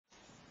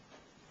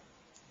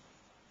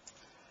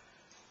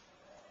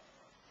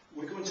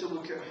to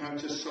look at how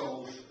to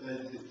solve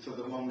for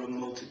the long-run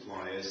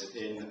multipliers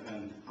in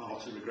an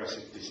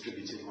autoregressive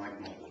distributed-like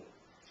model.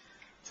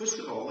 First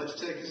of all, let's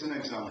take as an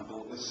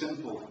example a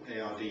simple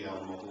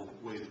ARDL model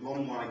with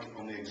one lag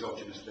on the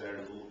exogenous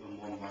variable and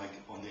one lag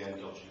on the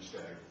endogenous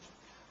variable.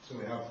 So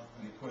we have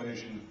an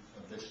equation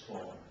of this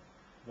form.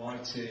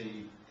 Yt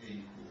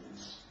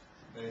equals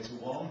beta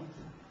 1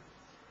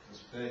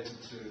 plus beta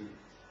 2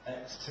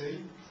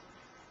 xt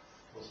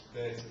plus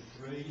beta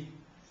 3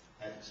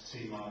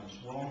 xt minus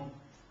 1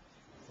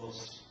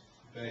 plus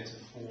beta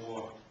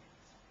 4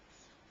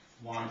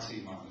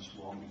 yt minus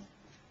 1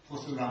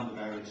 plus the random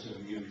error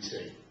term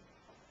ut.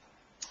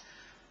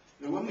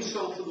 Now when we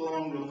solve for the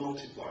long-run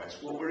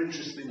multipliers, what we're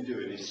interested in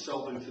doing is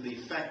solving for the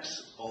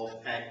effects of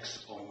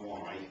x on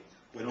y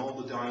when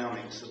all the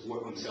dynamics have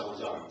worked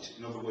themselves out.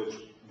 In other words,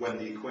 when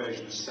the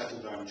equation has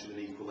settled down to an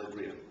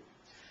equilibrium.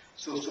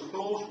 So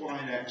suppose y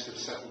and x have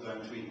settled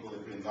down to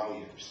equilibrium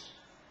values.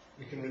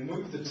 We can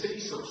remove the t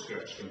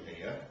subscripts from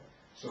here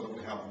so that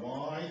we have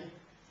y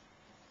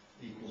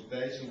equals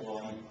beta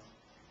 1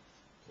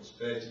 plus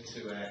beta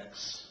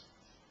 2x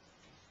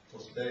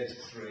plus beta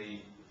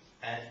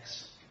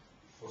 3x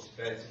plus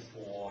beta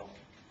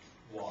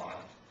 4y.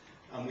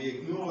 And we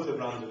ignore the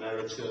random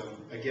error term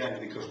again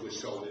because we're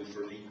solving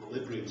for an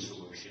equilibrium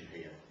solution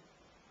here.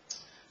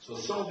 So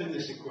solving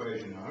this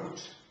equation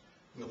out,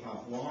 we'll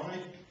have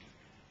y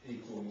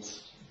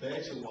equals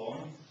beta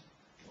 1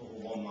 over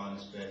 1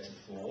 minus beta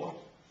 4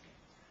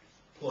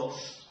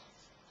 plus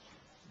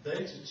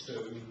beta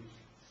 2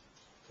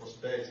 plus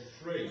beta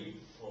 3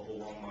 over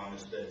 1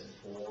 minus beta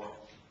 4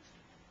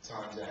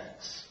 times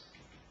x.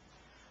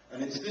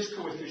 And it's this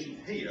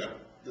coefficient here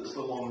that's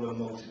the long-run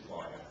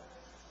multiplier.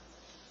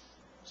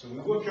 So we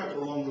work out the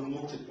long-run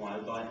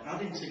multiplier by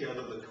adding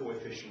together the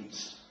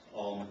coefficients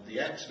on the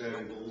x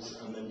variables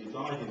and then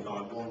dividing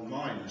by 1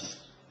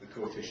 minus the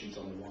coefficient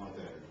on the y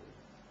variable.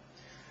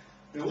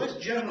 Now let's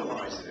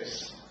generalise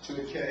this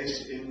to a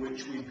case in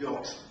which we've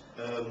got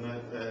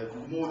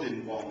more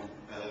than one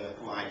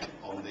lag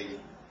on the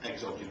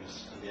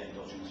exogenous and the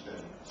endogenous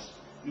variables.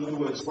 In other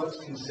words, let's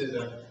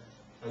consider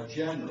a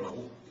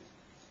general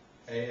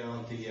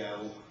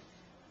ARDL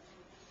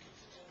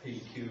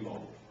PQ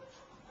model.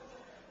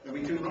 Now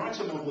we can write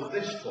a model of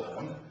this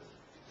form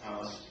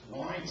as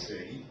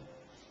yt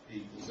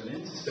equals an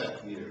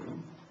intercept mu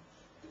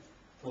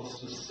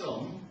plus the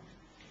sum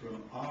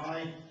from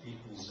I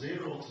equals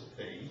 0 to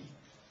p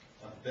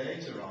of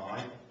beta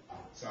I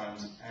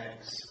times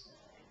x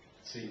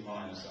t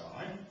minus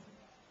I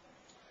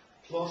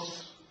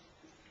plus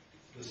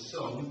the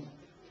sum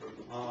from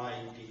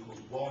I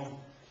equals 1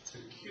 to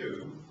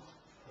q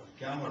of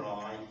gamma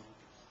I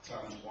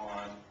times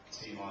y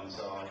t minus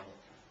I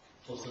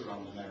plus the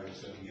random error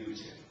term ut.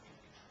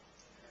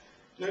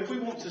 Now if we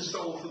want to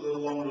solve for the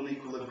long-run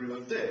equilibrium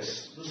of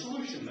this, the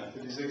solution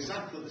method is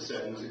exactly the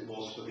same as it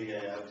was for the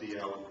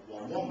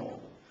ARDL11 model.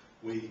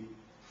 We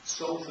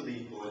solve for the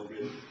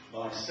equilibrium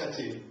by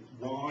setting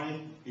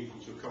y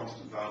equal to a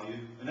constant value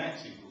and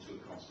x equal to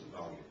a constant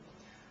value.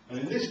 And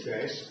in this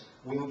case,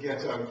 we'll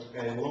get out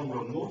a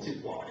long-run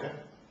multiplier,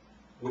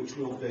 which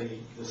will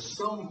be the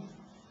sum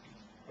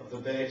of the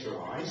beta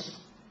i's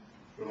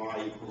from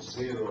I equals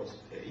 0 to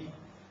p,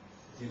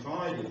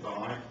 divided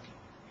by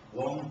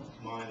 1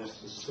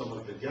 minus the sum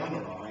of the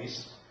gamma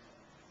i's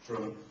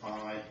from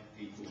I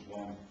equals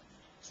 1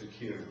 to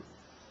q.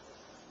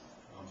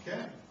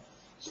 Okay?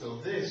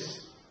 So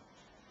this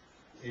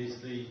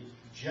is the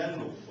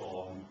general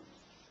form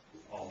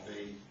of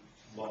the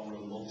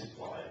long-run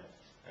multiplier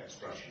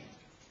expression.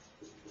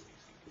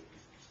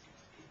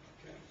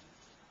 Okay.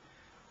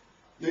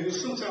 Now you'll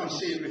sometimes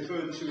see it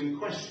referred to in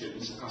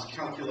questions as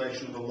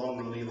calculation of a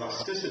long-run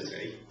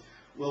elasticity.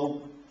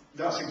 Well,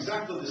 that's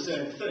exactly the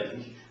same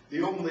thing.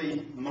 The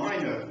only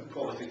minor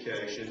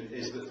qualification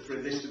is that for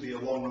this to be a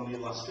long-run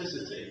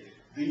elasticity,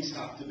 these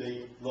have to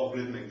be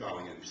logarithmic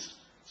values.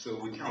 So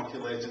we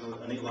calculate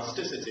an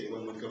elasticity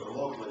when we've got a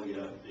log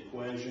linear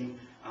equation,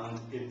 and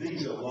if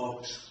these are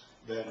logs,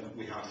 then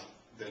we have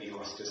the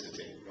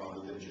elasticity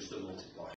rather than just a multiplier.